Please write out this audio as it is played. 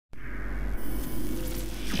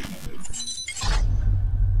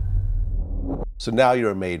So now you're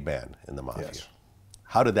a made man in the mafia. Yes.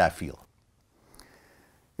 How did that feel?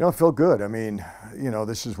 You know, it felt good. I mean, you know,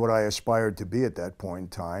 this is what I aspired to be at that point in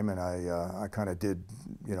time, and I kind of did,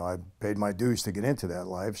 you know, I paid my dues to get into that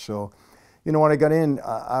life. So, you know, when I got in,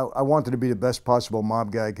 I wanted to be the best possible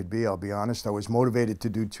mob guy I could be, I'll be honest. I was motivated to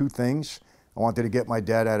do two things. I wanted to get my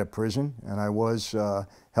dad out of prison, and I was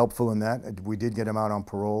helpful in that. We did get him out on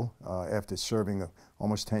parole after serving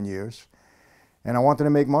almost 10 years. And I wanted to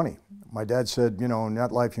make money. My dad said, you know, in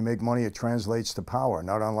that life you make money, it translates to power,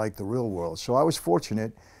 not unlike the real world. So I was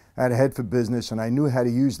fortunate. I had a head for business, and I knew how to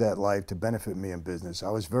use that life to benefit me in business. I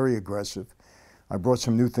was very aggressive. I brought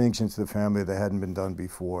some new things into the family that hadn't been done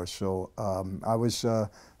before. So I was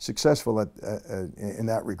successful in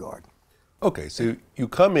that regard. Okay, so you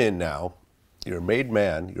come in now, you're a made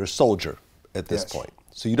man, you're a soldier at this Yes. point.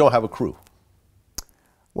 So you don't have a crew.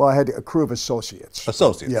 Well, I had a crew of associates.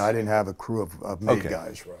 Associates? Yeah, I didn't have a crew of made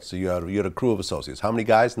guys. Right. So you had a crew of associates. How many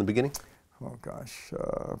guys in the beginning? Oh, gosh,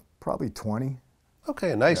 probably 20.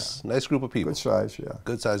 Okay, a nice group of people. Good size, yeah.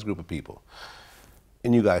 Good sized group of people.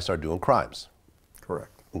 And you guys start doing crimes.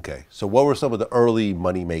 Correct. Okay, so what were some of the early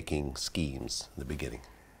money-making schemes in the beginning?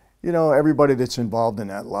 You know, everybody that's involved in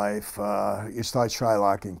that life, you start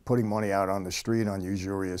shylocking, putting money out on the street on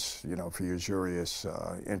usurious, you know, for usurious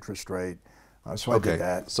interest rate. So I did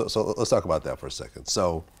that. So let's talk about that for a second.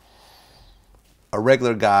 So a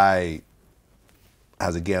regular guy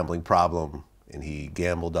has a gambling problem and he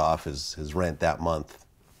gambled off his rent that month.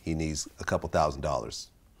 He needs a couple $1,000s.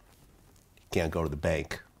 He can't go to the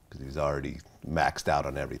bank because he's already maxed out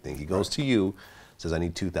on everything. He goes to you, says, I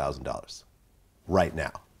need $2,000 right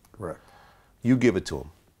now. Correct. You give it to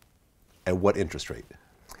him. At what interest rate?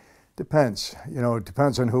 Depends. You know, it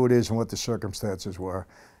depends on who it is and what the circumstances were.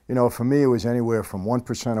 You know, for me, it was anywhere from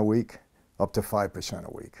 1% a week up to 5%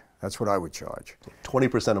 a week. That's what I would charge.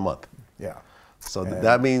 20% a month. Yeah. So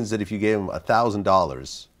that means that if you gave him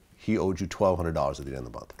 $1,000, he owed you $1,200 at the end of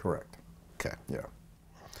the month. Correct. Okay. Yeah.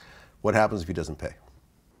 What happens if he doesn't pay?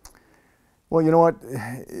 Well, you know what?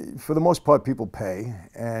 For the most part, people pay.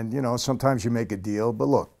 And, you know, sometimes you make a deal. But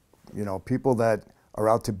look, you know, people that are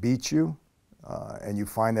out to beat you and you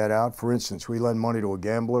find that out. For instance, we lend money to a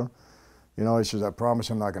gambler. You know, he says, I promise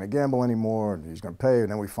I'm not going to gamble anymore, and he's going to pay. And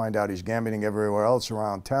then we find out he's gambling everywhere else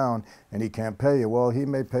around town, and he can't pay you. Well, he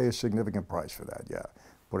may pay a significant price for that, yeah.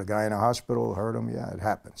 Put a guy in a hospital, hurt him, yeah, it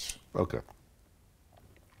happens. Okay.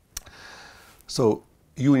 So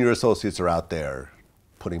you and your associates are out there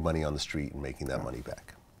putting money on the street and making that money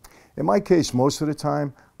back. In my case, most of the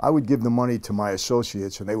time, I would give the money to my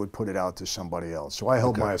associates, and they would put it out to somebody else. So I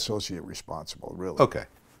held my associate responsible, really. Okay.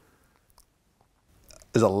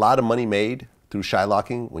 Is a lot of money made through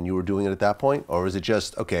shylocking when you were doing it at that point? Or is it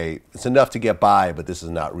just, okay, it's enough to get by, but this is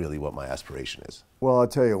not really what my aspiration is? Well, I'll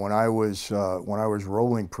tell you, when I was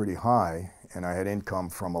rolling pretty high and I had income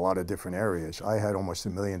from a lot of different areas, I had almost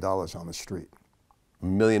 $1 million on the street. $1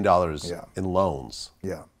 million in loans?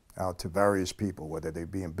 Yeah, out to various people, whether they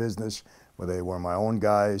be in business, whether they were my own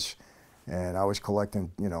guys. And I was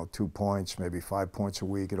collecting, you know, 2 points, maybe 5 points a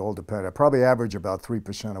week. It all depended. I probably average about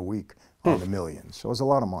 3% a week on the million. So it was a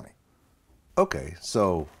lot of money. Okay,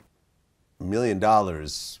 so $1 million,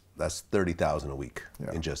 that's $30,000 a week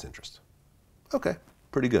in just interest. Okay,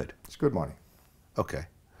 pretty good. It's good money. Okay.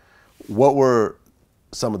 What were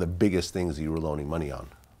some of the biggest things that you were loaning money on?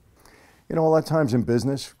 You know, a lot of times in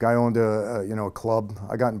business, guy owned a club.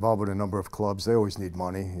 I got involved with a number of clubs. They always need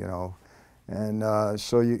money, you know. And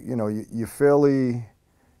so, you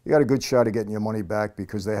got a good shot at getting your money back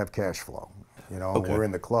because they have cash flow. You know, we're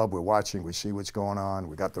in the club, we're watching, we see what's going on.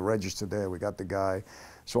 We got the register there, we got the guy.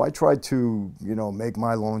 So I tried to, you know, make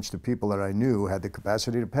my loans to people that I knew had the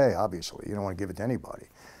capacity to pay, obviously. You don't want to give it to anybody.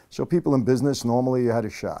 So people in business, normally you had a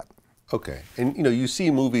shot. Okay. And, you know, you see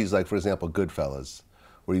movies like, for example, Goodfellas,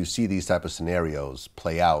 where you see these type of scenarios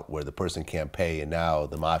play out where the person can't pay and now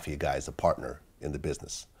the mafia guy is a partner in the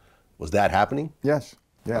business. Was that happening? Yes.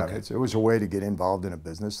 Yeah, okay. It was a way to get involved in a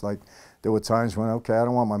business. Like, there were times when, okay, I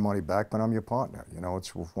don't want my money back, but I'm your partner. You know, it's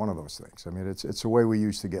one of those things. I mean, it's a way we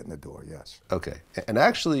used to get in the door, yes. Okay. And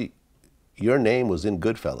actually, your name was in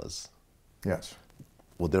Goodfellas. Yes.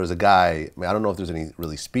 Well, there was a guy, I mean, I don't know if there's any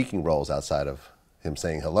really speaking roles outside of him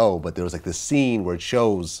saying hello, but there was like this scene where it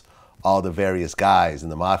shows all the various guys in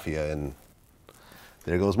the mafia, and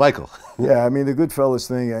there goes Michael. Yeah, I mean, the Goodfellas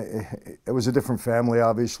thing, it was a different family,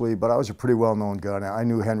 obviously, but I was a pretty well-known guy. I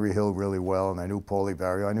knew Henry Hill really well, and I knew Paulie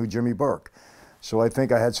Vario. I knew Jimmy Burke. So I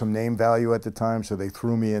think I had some name value at the time, so they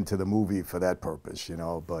threw me into the movie for that purpose, you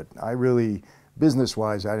know. But I really,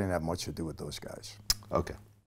 business-wise, I didn't have much to do with those guys. Okay.